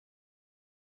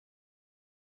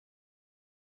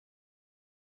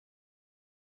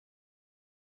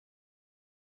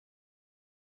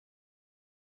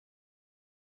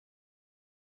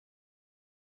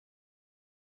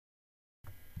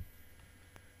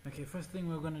Okay, first thing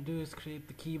we're going to do is create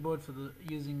the keyboard for the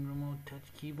using Remote Touch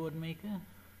Keyboard Maker.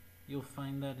 You'll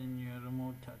find that in your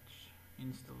Remote Touch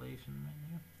installation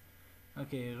menu.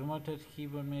 Okay, Remote Touch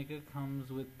Keyboard Maker comes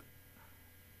with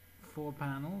 4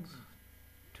 panels,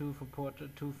 2 for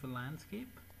portrait, 2 for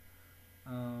landscape.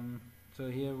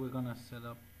 So here we're going to set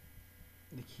up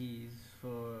the keys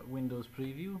for Windows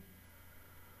Preview.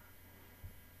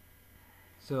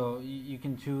 So you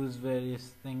can choose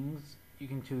various things. You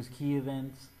can choose key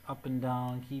events, up and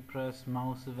down, key press,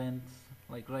 mouse events,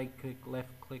 like right click,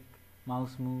 left click,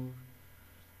 mouse move.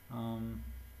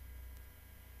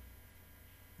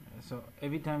 So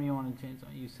every time you want to change,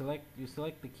 you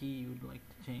select the key you would like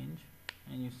to change,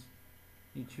 and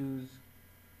you choose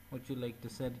what you like to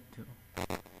set it to.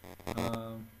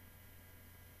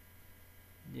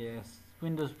 Yes,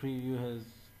 Windows Preview has,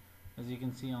 as you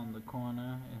can see on the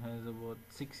corner, it has about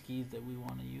 6 keys that we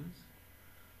want to use.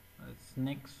 It's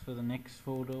next for the next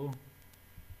photo.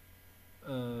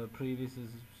 Previous is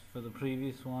for the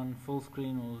previous one. Full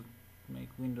screen will make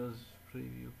Windows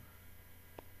Preview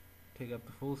take up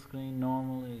the full screen.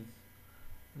 Normal is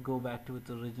go back to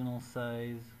its original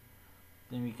size.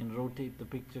 Then we can rotate the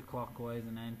picture clockwise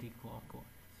and anti-clockwise.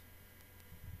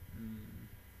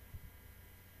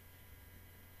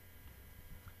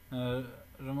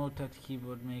 Remote Touch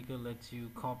Keyboard Maker lets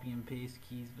you copy and paste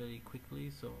keys very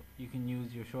quickly, so you can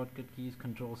use your shortcut keys,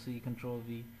 Control C, Control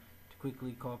V, to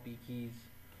quickly copy keys.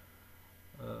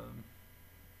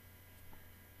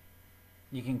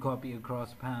 You can copy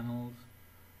across panels.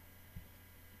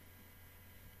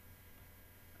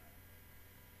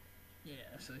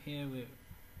 Yeah, so here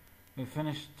we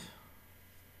finished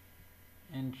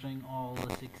entering all the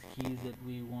 6 keys that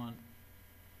we want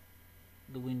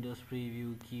the Windows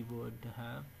Preview keyboard to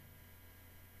have.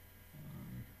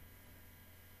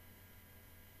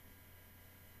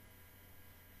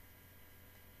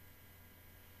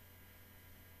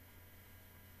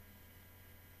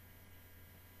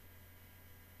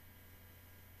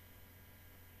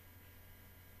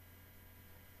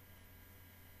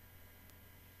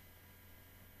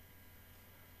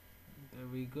 There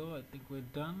we go, I think we're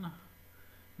done.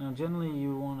 Now generally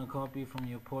you want to copy from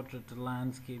your portrait to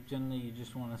landscape. Generally you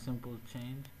just want a simple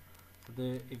change. So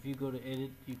if you go to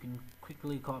edit, you can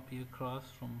quickly copy across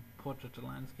from portrait to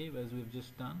landscape, as we've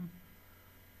just done.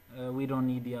 We don't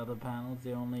need the other panels,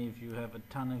 they're only if you have a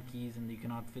ton of keys and you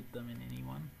cannot fit them in any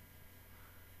one.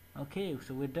 Okay,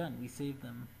 so we're done. We saved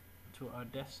them to our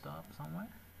desktop somewhere.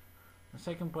 The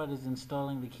second part is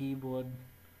installing the keyboard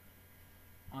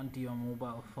onto your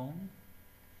mobile phone.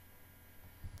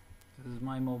 This is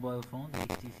my mobile phone, the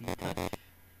HTC Touch.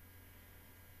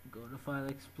 Go to File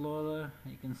Explorer.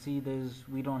 You can see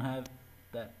we don't have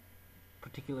that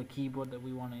particular keyboard that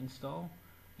we want to install.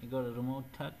 You go to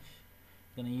Remote Touch.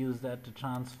 You're going to use that to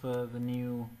transfer the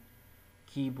new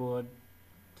keyboard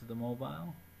to the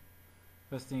mobile.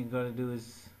 First thing you got to do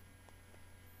is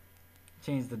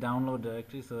change the download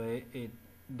directory, so it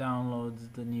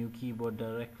downloads the new keyboard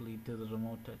directly to the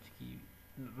Remote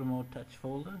Touch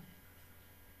folder.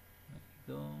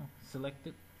 There you go. Select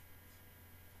it.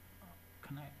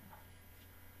 Connect.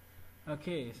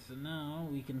 Okay, so now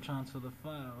we can transfer the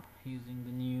file using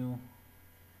the new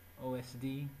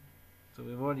OSD. So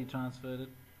we've already transferred it.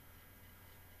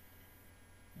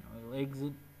 We'll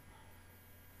exit.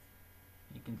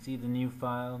 You can see the new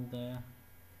file there.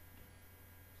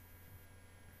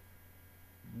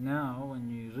 Now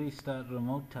when you restart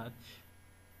Remote Touch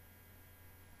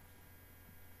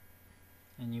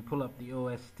and you pull up the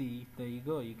OSD, there you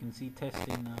go, you can see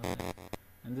testing now there.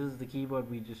 And this is the keyboard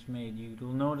we just made.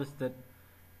 You'll notice that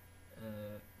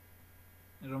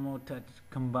Remote Touch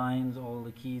combines all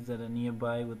the keys that are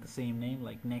nearby with the same name,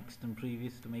 like next and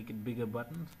previous, to make it bigger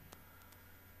buttons.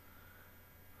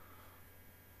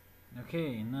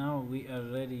 Okay, now we are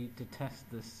ready to test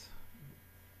this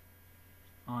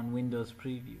on Windows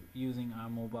Preview using our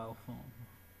mobile phone.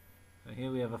 So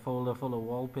here we have a folder full of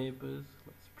wallpapers.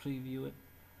 Let's preview it.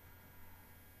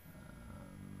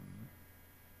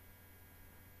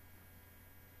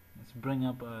 Let's bring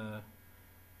up a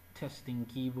testing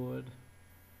keyboard.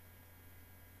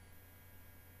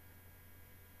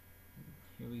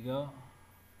 Here we go.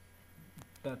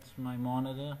 That's my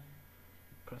monitor.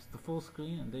 Press the full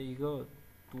screen and there you go.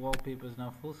 The wallpaper is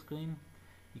now full screen.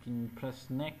 You can press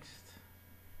next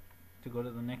to go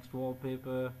to the next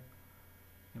wallpaper,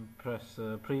 and press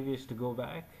previous to go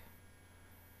back.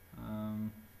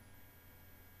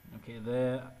 Okay,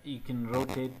 there you can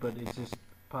rotate, but it's just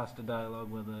past the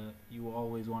dialog whether you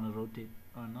always want to rotate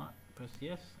or not. Press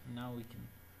yes, and now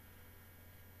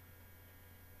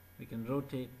we can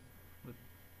rotate with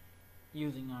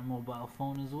using our mobile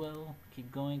phone as well.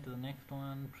 Keep going to the next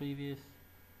one, previous.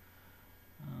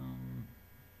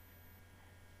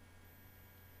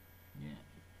 Yeah,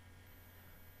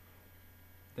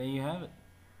 there you have it.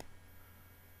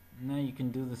 Now you can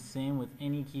do the same with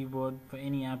any keyboard for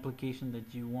any application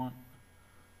that you want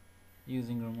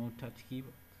using remote touch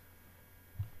keyboard.